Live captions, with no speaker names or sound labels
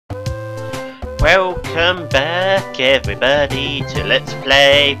Welcome back everybody to Let's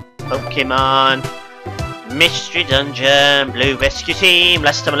Play Pokemon Mystery Dungeon Blue Rescue Team.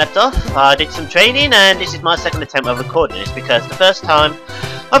 Last time I left off, I did some training and this is my second attempt of recording this because the first time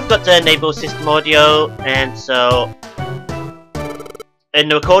I've got to enable system audio and so in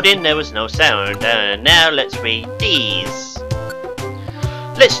the recording there was no sound. And now let's read these.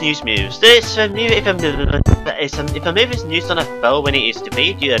 Let's use moves. If a move is used on a foe when it is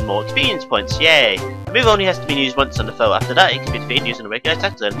defeated, you earn more experience points. Yay! The move only has to be used once on the foe. After that, it can be defeated using a regular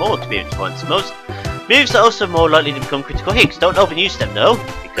attack to earn more experience points. Most moves are also more likely to become critical hits. Don't overuse them though,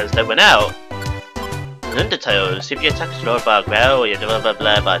 because they went out. Undertones. If your attack is lowered by a growl or you're blah blah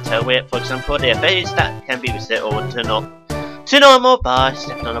blah by a tail whip, for example, the ability stat can be reset or turn up to normal by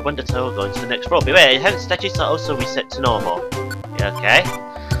stepping on a Wondertoe or going to the next floor. Beware, enhanced statues are also reset to normal. Okay.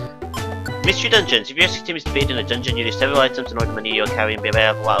 Mystery Dungeons. If your rescue team is defeated in a dungeon, you lose several items and all the money you're carrying.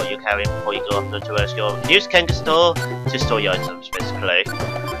 Beware of what you're carrying before you go off to rescue. Use Kanga Store to store your items, basically.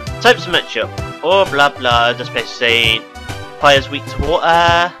 Types of matchup. Or blah blah, just basically fire's weak to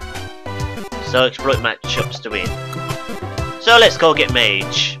water. So exploit matchups to win. So let's go get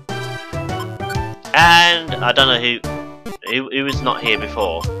Mage. And I don't know who was not here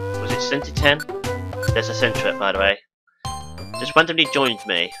before. Was it Centi 10? There's a Centret, by the way. Just randomly joined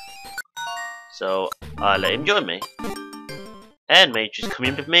me. So I let him join me. And Mage is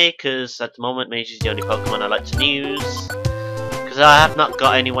coming with me because at the moment Mage is the only Pokemon I like to use. Because I have not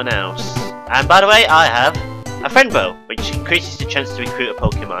got anyone else. And by the way, I have a friend bow, which increases the chance to recruit a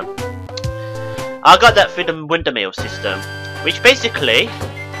Pokemon. I got that through the Wondermail system, which basically,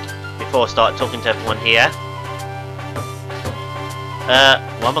 before I start talking to everyone here,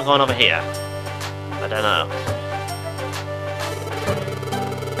 why am I going over here? I don't know.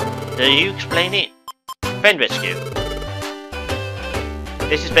 Do you explain it? Friend rescue.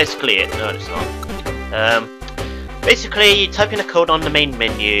 This is basically it. No, it's not. Basically, you type in a code on the main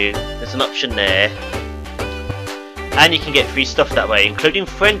menu. There's an option there, and you can get free stuff that way, including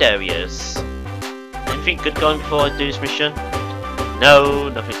friend areas. Anything good going before I do this mission? No,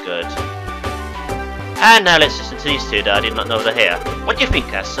 nothing good. And now let's listen to these two that I did not know they're here. What do you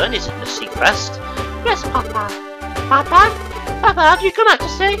think, our son? Isn't the sea fast? Yes, Papa. Papa? Papa, have you come out to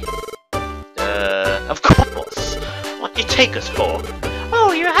say? Of course. What do you take us for?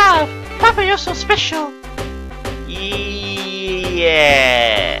 Oh, you have. Papa, you're so special.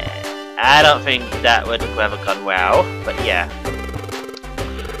 Yeah. I don't think that would have ever gone well, but yeah.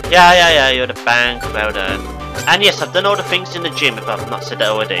 Yeah, you're the bank, well done. And yes, I've done all the things in the gym if I've not said that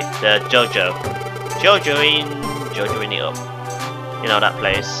already. The Jojoing it up. You know that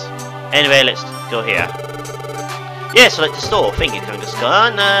place. Anyway, let's go here. Yeah, select the store. Thank you, Kangaskar.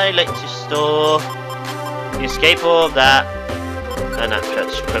 And I like to store the escape orb, that, and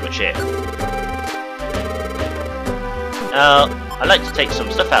that's pretty much it. I'd like to take some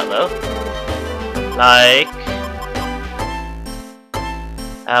stuff out though. Like,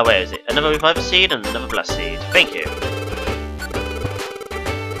 where is it? Another Reviver Seed and another Blast Seed. Thank you.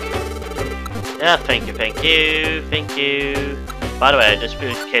 Yeah, thank you. By the way, just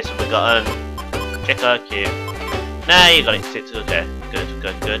in case I've forgotten, check IQ. Nah, you got it. Okay,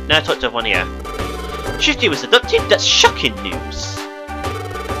 good. Now talk to everyone here. Shifty was adopted? That's shocking news.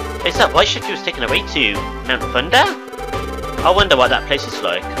 Is that why Shifty was taken away to Mount Thunder? I wonder what that place is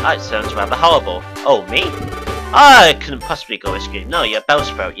like. That sounds rather horrible. Oh, me? I couldn't possibly go rescue. No, you're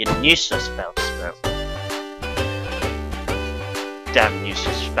Bellsprout. You're useless, Bellsprout. Damn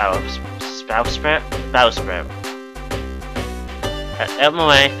useless Bellsprout. Out of my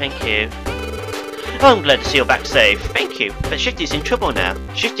way, thank you. Oh, I'm glad to see you're back safe. Thank you. But Shifty's in trouble now.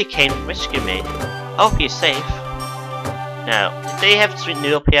 Shifty came to rescue me. I hope you're safe. Now, did they have something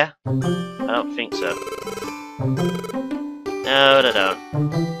new up here? I don't think so. No, they don't.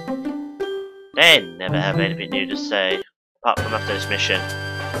 They never have anything new to say. Apart from after this mission.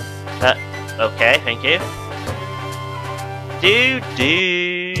 Okay, thank you.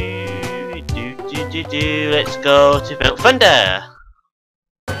 Let's go to Mount Thunder.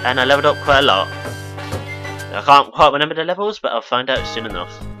 And I leveled up quite a lot. I can't quite remember the levels, but I'll find out soon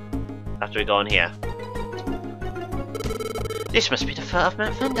enough. After we go on here. This must be the foot of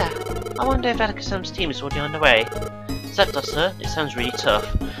Mount Thunder. I wonder if Alakazam's team is already on the way. Zapdos, sir? It sounds really tough.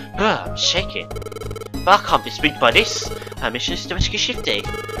 I'm shaking. But I can't be spooked by this. Our mission is to rescue Shifty.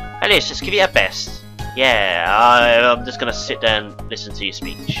 Balious, let's give it our best. Yeah, I'm just gonna sit there and listen to your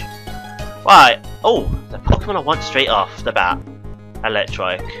speech. Right. Oh, the Pokemon I want straight off the bat.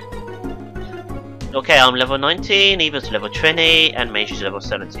 Electric. Okay, I'm level 19, Eva's level 20, and Mage is level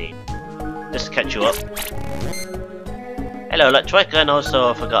 17. Just to catch you up. Hello, Electric, and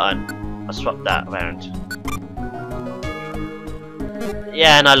also Forgotten. I'll swap that around.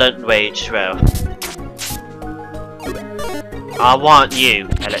 Yeah, and I learnt Rage as well. I want you,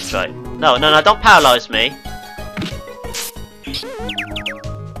 Electrite. No, no, no, don't paralyze me.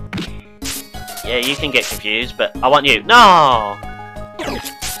 Yeah, you can get confused, but I want you. No!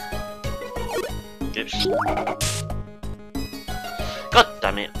 Oops. God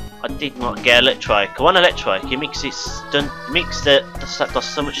damn it. I did not get Electrike. I want Electrike. It makes it the Zapdos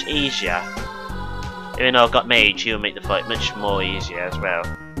so much easier. Even though I've got Mage, he'll make the fight much more easier as well.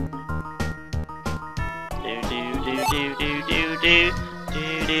 Do do do do do do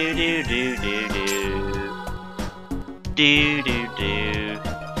do do do do do do do do.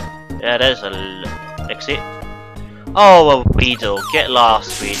 Yeah, there's a exit. Oh, a Weedle. Get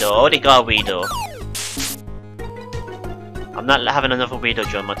lost, Weedle. I already got a Weedle. I'm not having another Weedle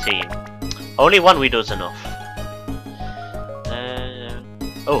join my team. Only one Weedle's enough.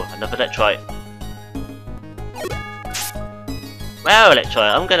 Oh, another Electrite. Well,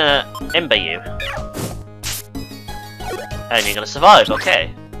 Electrite, I'm gonna Ember you. And you're gonna survive,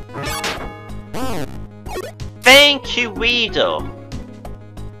 okay. Thank you, Weedle.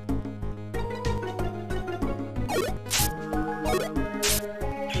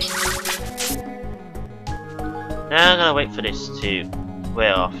 Now I'm gonna wait for this to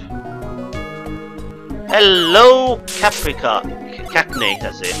wear off. Hello, Cacney,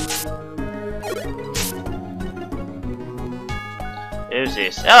 that's it. Who's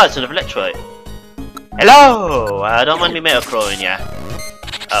this? Oh, it's another Electrite. Hello! Don't mind me Metacrawling, yeah.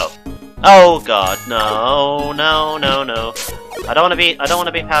 Oh. Oh god, no, no, no, no. I don't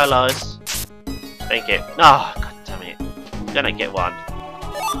wanna be paralyzed. Thank you. Oh, god damn it. I'm gonna get one.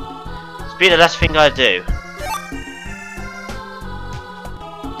 It's be the last thing I do.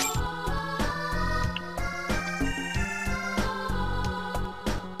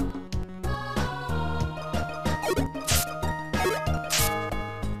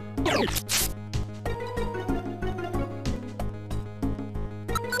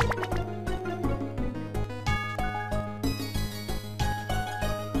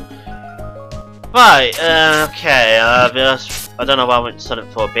 Right, okay, I don't know why I went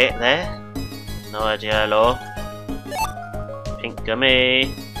silent for a bit there. No idea, hello. Pink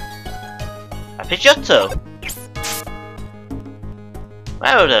gummy. A Pidgeotto!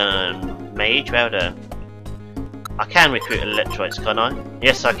 Well done, Mage, well done. I can recruit Electroids, can't I?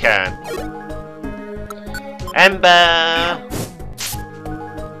 Yes, I can. Ember!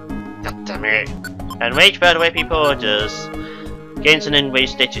 God damn it. And Rage, by the way, people, just gains an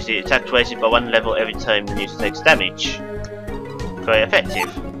enraged status. It attacks wasted by 1 level every time the user takes damage. Very effective.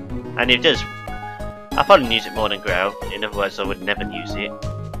 And it does. I probably use it more than Growl, in other words I would never use it.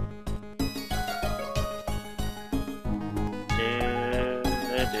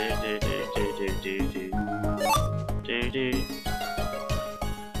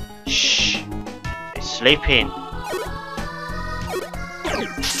 Shh! It's sleeping.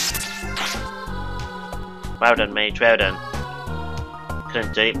 Well done, Mage, well done.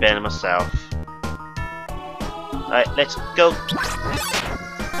 Couldn't do it better than myself. Right, let's go.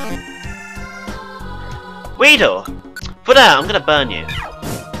 Weedle! For now, I'm gonna burn you.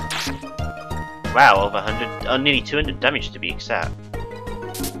 Wow, over 100, nearly 200 damage to be exact.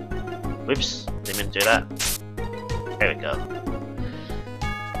 Whoops, didn't mean to do that. There we go.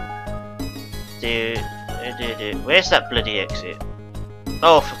 Where's that bloody exit?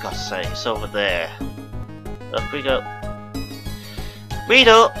 Oh, for God's sake, it's over there. Up we go.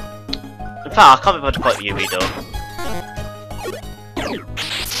 Weedle! In fact, I can't be bothered to fight with you, Weedle.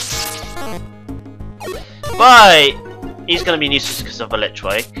 Right! He's gonna be useless because of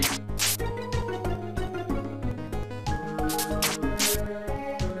Electrike.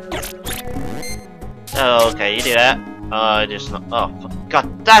 Oh, okay, you do that. Oh, just not. Oh,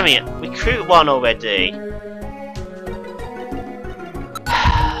 god damn it! Recruit one already!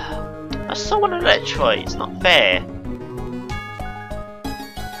 I saw one Electrike, it's not fair.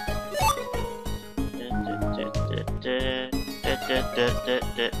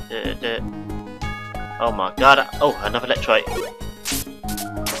 Oh my god, oh, another Electrite.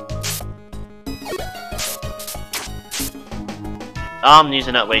 I'm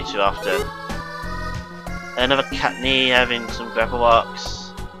using that way too often. Another Catney having some gravel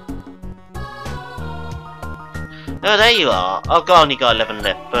walks. Oh, there you are. Oh god, only got 11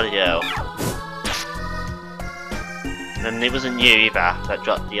 left, bloody hell. And it wasn't you either that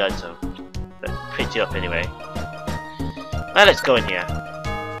dropped the item. But picked you up anyway. Now let's go in here.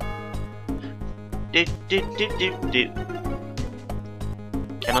 Do.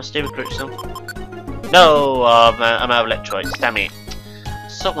 Can I still recruit some? No, I'm out of Electroids, damn it.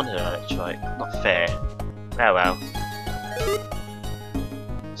 someone who Electrite. Not fair. Oh well.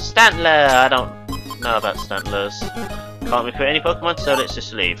 Stantler! I don't know about Stantlers. Can't recruit any Pokemon, so let's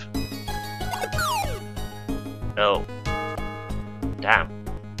just leave. Oh. Damn.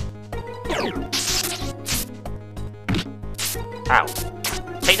 Ow.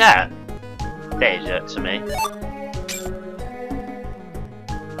 Take that! That hurt to me.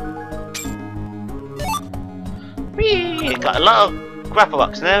 Whee! Got a lot of grapple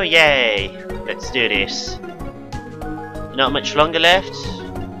rocks now, yay! Let's do this. Not much longer left.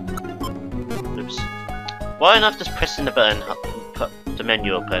 Oops. Why not just pressing the button, put the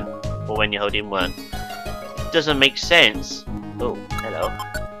menu open, or when you're holding one? It doesn't make sense. Oh, hello.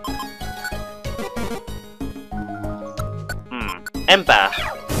 Ember.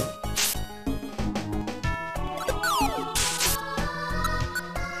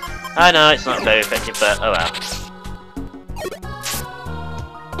 I know it's not very effective, but oh well.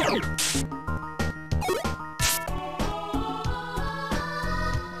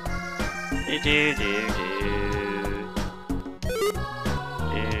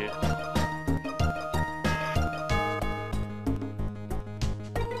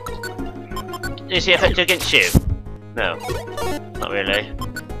 Is he effective against you? No, not really.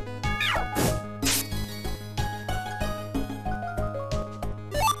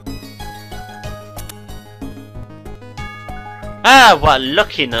 Ah, what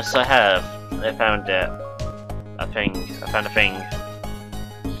luckiness I have! I found it. I found a thing.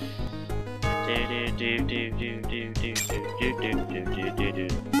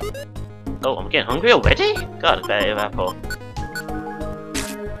 Oh, I'm getting hungry already? God, I better have apple.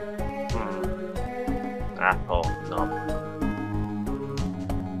 Apple, no.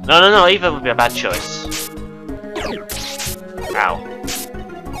 No, either would be a bad choice. Ow.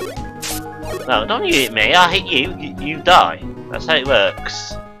 No, don't you hit me, I hit you, you die. That's how it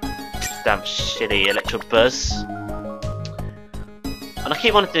works. Damn shitty Electabuzz. And I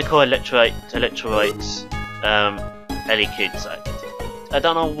keep wanting to call Electroids, Kids. I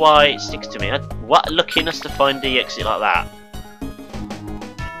don't know why it sticks to me. What luckiness to find the exit like that.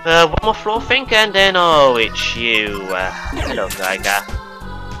 One more floor think and then oh it's you. Hello Geiger.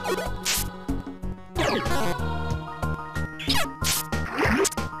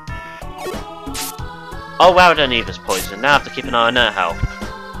 Oh wow, Eva's poison. Now I have to keep an eye on her health.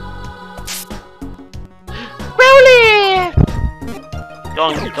 Rowley! Go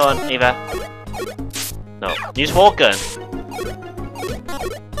on, Eva. No, use War Gun.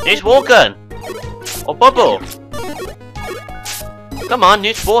 Use War Gun! Or Bubble! Come on,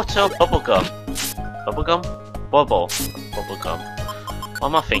 use water or bubblegum. Bubblegum? Bubble. Bubblegum. What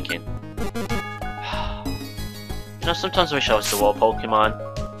am I thinking? You know, sometimes I wish I was the water Pokemon.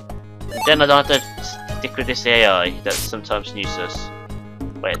 And then I don't have to stick with this AI that's sometimes useless.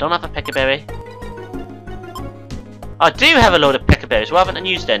 Wait, I don't have a Peckerberry? I do have a load of Peckerberries, why haven't I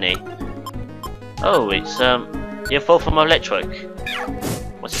used any? Oh, it's the fall from Electric.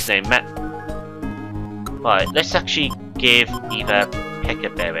 What's his name? Matt. Right, let's actually give Eva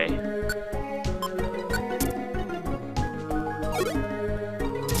Peckerberry.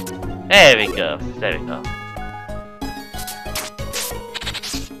 There we go. There we go.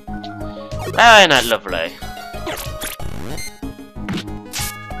 Oh, isn't that lovely?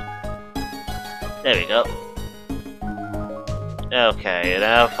 There we go. Okay,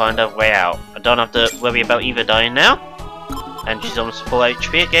 now find a way out. I don't have to worry about Eva dying now. And she's almost full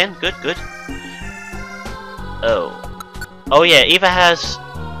HP again. Good, good. Oh. Oh yeah, Eva has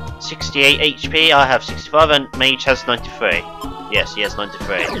 68 HP, I have 65, and Mage has 93. Yes, he has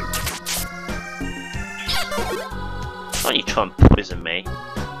 93. Don't you try and poison me.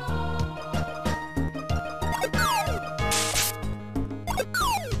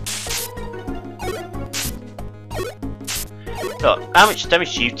 God, how much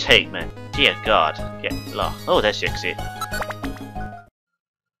damage do you take, man? Dear God. Get lost. Oh, there's the exit.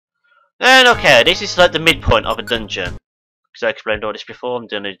 And okay, this is like the midpoint of a dungeon. Because I explained all this before, I'm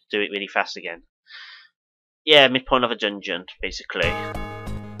going to do it really fast again. Yeah, midpoint of a dungeon, basically.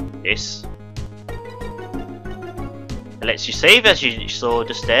 This. It lets you save, as you saw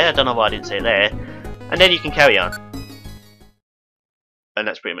just there. I don't know why I didn't say it there. And then you can carry on. And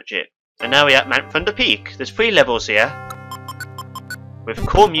that's pretty much it. And now we're at Mount Thunder Peak. There's 3 levels here. With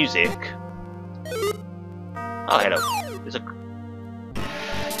cool music. Oh, hello. There's a...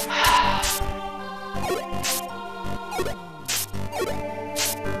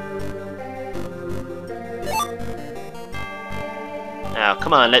 Now,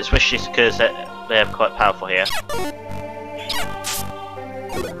 come on, let's wish this because they're quite powerful here.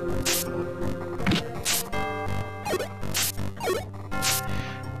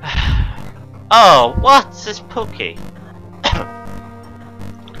 Oh, what? This Pokey.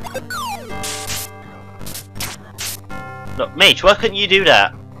 Look, Mage, why couldn't you do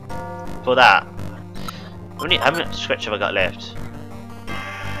that? For that. How many scratch have I got left?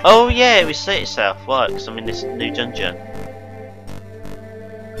 Oh yeah, it reset itself. Why? Because I'm in this new dungeon.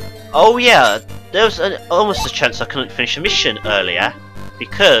 Oh yeah, there was almost a chance I couldn't finish a mission earlier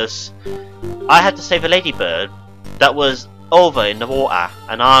because I had to save a ladybird that was over in the water,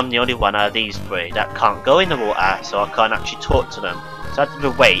 and I'm the only one out of these three that can't go in the water, so I can't actually talk to them. So I had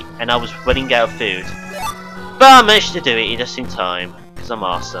to wait, and I was running out of food. But I managed to do it just in time, because I'm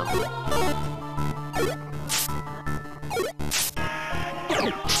awesome.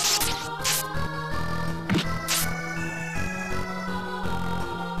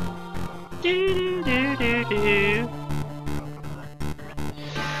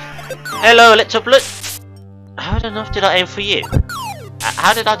 Hello, let's up look. How enough did I aim for you?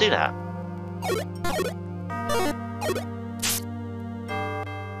 How did I do that?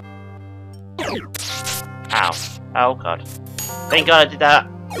 Ow. Oh god. Thank god I did that.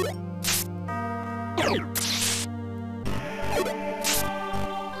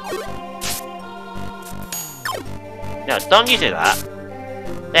 No, don't you do that.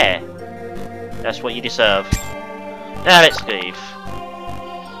 There. That's what you deserve. Now let's leave.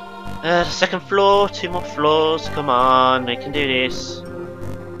 The second floor, 2 more floors, come on, we can do this.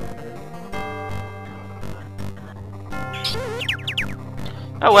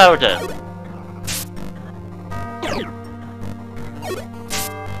 Oh, well done.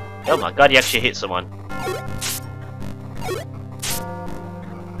 Oh my god, he actually hit someone.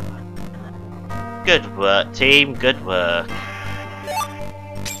 Good work, team, good work.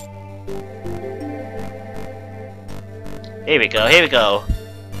 Here we go, here we go.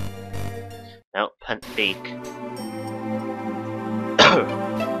 No, punt beak.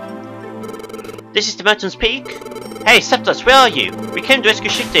 This is the mountain's peak? Hey, Zapdos, where are you? We came to rescue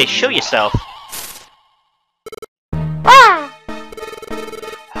Shigday, show yourself! Ah!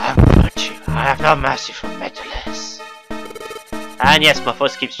 I want you. I have no mercy for meddlers. And yes, my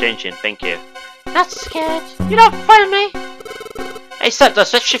voice keeps changing, thank you. Not scared. You don't fool me. Hey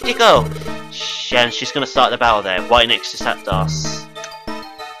Zapdos, let's Shifty go! And she's gonna start the battle there, right next to Zapdos.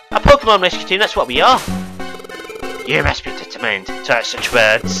 A Pokemon rescue team, that's what we are. You must be determined to utter such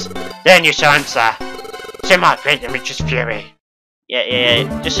words. Then you shall answer. To my great image's fury. Yeah.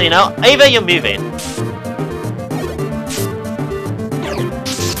 Just so you know, Ava, you're moving.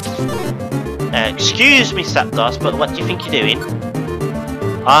 Excuse me, Zapdos, but what do you think you're doing?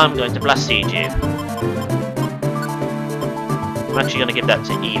 I'm going to blast seed you. I'm actually going to give that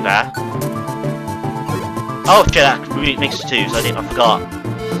to Eva. Oh shit, that makes 2, so I forgot.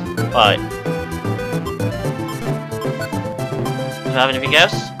 Right. Do I have anything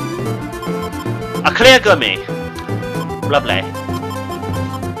else? A clear gummy! Lovely.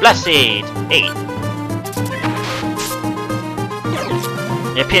 Blast seed! 8.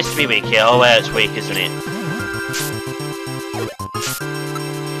 It appears to be weak here. Oh well, it's weak, isn't it?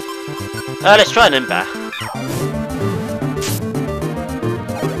 Let's try an Ember.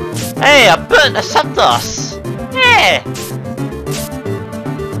 Hey, I burnt a Zapdos! Yeah!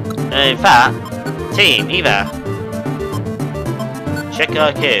 In fact, team, Eva. Check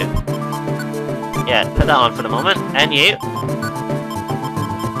IQ. Yeah, put that on for the moment. And you.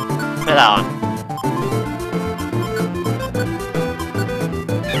 Put that on.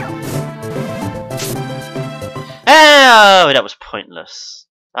 Oh, that was pointless.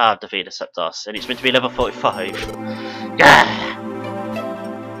 I've defeated Zapdos, and it's meant to be level 45. Yeah.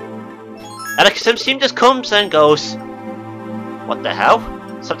 And like some team just comes and goes. What the hell?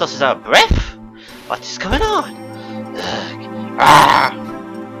 Zapdos is out of breath? What is going on?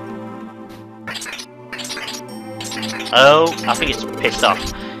 Oh, I think it's pissed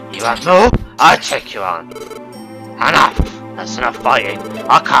off. You want more? I'll take you on. Enough! That's enough fighting.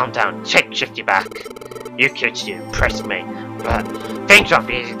 I'll calm down. Take Shifty back. You kids, you impressed me. But things won't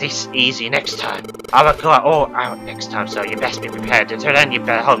be this easy next time. I will go all out next time, so you best be prepared. Until then, you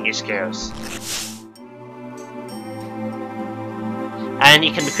better hone your skills. And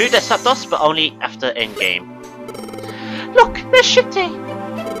you can recruit that Zapdos, but only after endgame. Look, there's Shifty.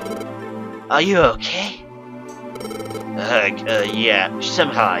 Are you okay? Yeah,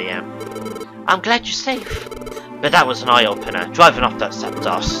 somehow I am. I'm glad you're safe. But that was an eye-opener, driving off that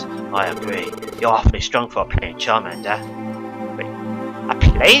Zapdos. I agree. You're awfully strong for a plain Charmander. Wait, a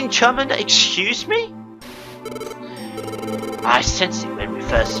plain Charmander? Excuse me? I sensed it when we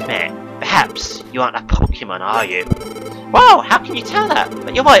first met. Perhaps you aren't a Pokemon, are you? Whoa, how can you tell that?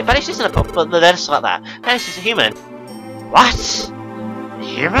 But you're right, Balious isn't a Pokemon, but that's like that. Balious is a human. What? A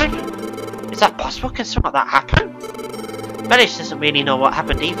human? Is that possible? Can something like that happen? Balious doesn't really know what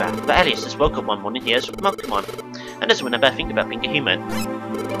happened either, but Balious just woke up one morning here as a Pokemon, and doesn't remember a thing about being a human.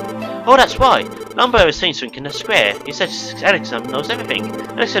 Oh, that's why! Longbow was saying something in the square. He says Alexam knows everything.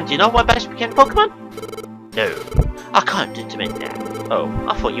 Alexam, do you know why Balious became a Pokemon? No. I can't admit that. Oh,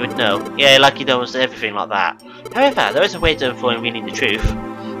 I thought you would know. Yeah, like he knows everything like that. However, there is a way to avoid reading the truth.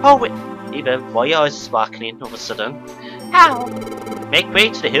 Oh, wait. Even why your eyes are sparkling all of a sudden? How? Make way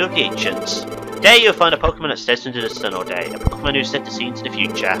to the Hill of the Ancients. There you'll find a Pokemon that stares into the sun all day. A Pokemon who's said to see into the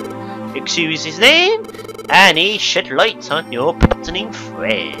future. Ixu is his name, and he shed light on your partnering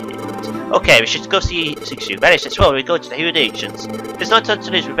friend. Okay, we should go see Ixu. Balious, let's roll. We go to the Hill of the Ancients. There's no time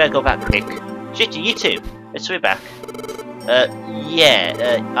to lose. We better go back quick. Shitty, you too. Let's hurry back.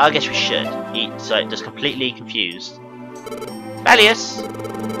 I guess we should. He's just completely confused. Balious!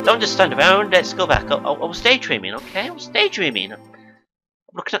 Don't just stand around, let's go back. I was daydreaming, okay? I was daydreaming. I'm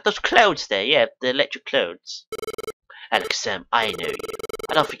looking at those clouds there, yeah, the electric clouds. Alex, I know you.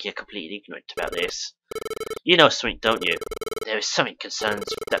 I don't think you're completely ignorant about this. You know something, don't you? There is something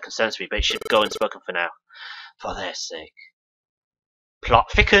that concerns me, but it should go unspoken for now. For their sake.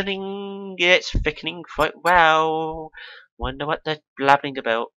 Plot thickening! Yeah, it's thickening quite well. Wonder what they're blabbing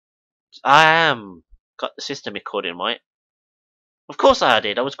about. I am. Got the system recording, right? Of course I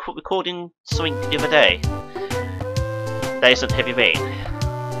did. I was recording something the other day. That isn't Heavy Rain.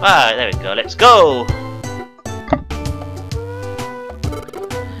 Right, there we go. Let's go!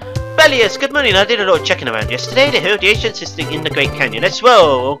 Balious, good morning. I did a lot of checking around yesterday. The Hill of the Ancients is in the Great Canyon. Let's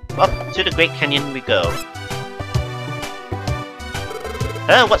roll! Up to the Great Canyon we go.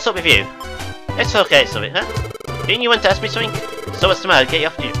 What's up with you? It's okay, it's something, huh? Didn't you want to ask me something? So what's the matter? Get you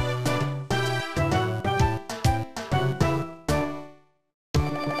off you.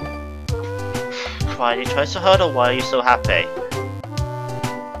 Why did you try so hard, or why are you so happy?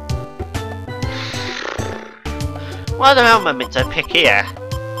 What the hell am I meant to pick here?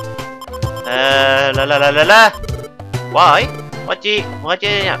 La. Why? Why do you,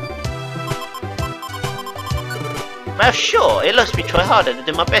 Well, sure, it lets me try harder to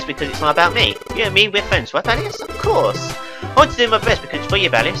do my best because it's not about me. You and me, we're friends, right, Balious? Of course. I want to do my best because it's for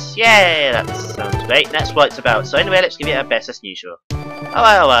you, Balious. Yeah, that sounds great. That's what it's about. So anyway, let's give it our best as usual.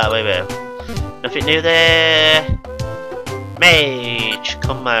 Oh, we will. Nothing new there. Mage,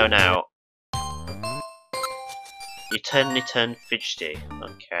 come on out. You turn fidgety.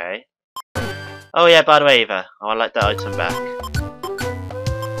 Okay. Oh yeah, by the way, Eva, I like that item back.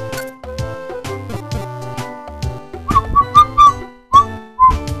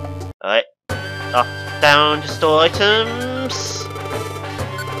 Alright. Up, down to store items.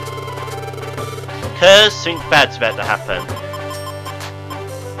 Cause something bad's about to happen.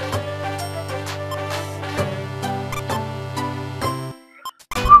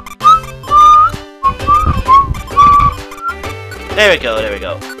 There we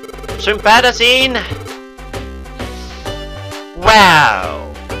go. Something bad as in...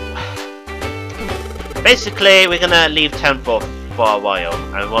 Wow! Basically, we're gonna leave town for a while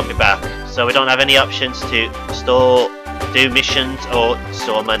and won't be back. So we don't have any options to do missions or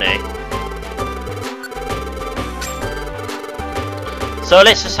store money. So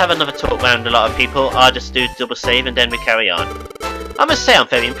let's just have another talk round a lot of people. I'll just do double save and then we carry on. I must say I'm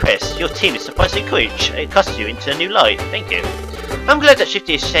very impressed. Your team is surprisingly coach. It casts you into a new light. Thank you. I'm glad that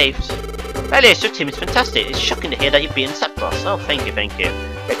Shifty is saved. Balious, your team is fantastic. It's shocking to hear that you've beaten Zapdos. Oh, thank you.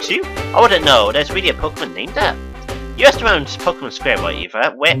 Ixu? I wouldn't know. There's really a Pokemon named that. You asked around Pokemon Square, right,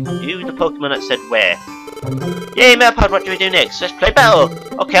 Eva? Where? You the Pokemon that said where? Yay, Melpod, what do we do next? Let's play battle!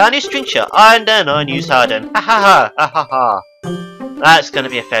 Okay, I need String Shot, and then I use Harden. Ha ha ha! That's gonna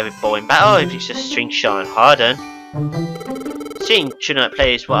be a very boring battle if it's just String Shot and Harden. Seeing children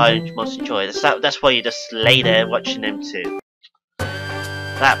play is what I most enjoy. That's why you just lay there watching them too.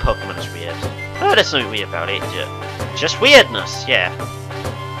 That Pokemon is weird. Oh, there's nothing weird about it. Just weirdness, yeah.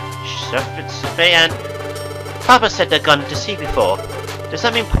 And Papa said they're gone to sea before. Does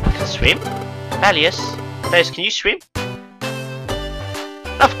that mean Papa can swim? Balious, can you swim?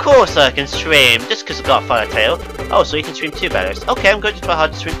 Of course I can swim, just because I've got a fire tail. Oh, so you can swim too, Balious. Okay, I'm going to try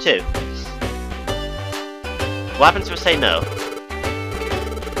hard to swim too. What happens if I say no?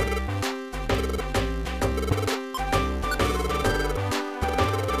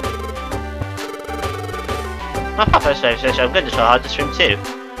 My Papa says I'm going to try hard to swim too.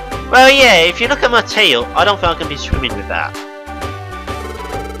 Well, yeah, if you look at my tail, I don't think I can be swimming with that.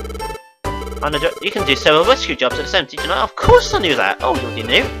 You can do several rescue jobs at the same time, did you know? Of course I knew that! Oh, you already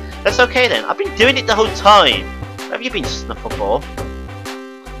knew? That's okay then, I've been doing it the whole time! Have you been Snuffleball?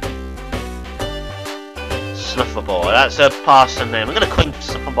 Snuffleball. That's a person name. I'm gonna call him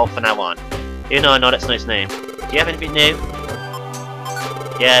Snuffleball for now on. Even though I know that's not his name. Do you have anything new?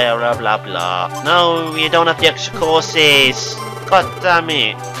 Yeah, blah blah blah. No, you don't have the extra courses. God damn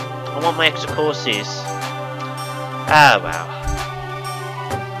it. I want my extra courses. Ah well.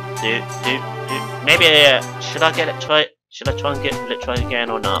 Maybe should I try and get try again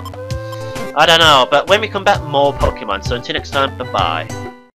or not? I don't know, but when we come back more Pokemon, so until next time, bye bye.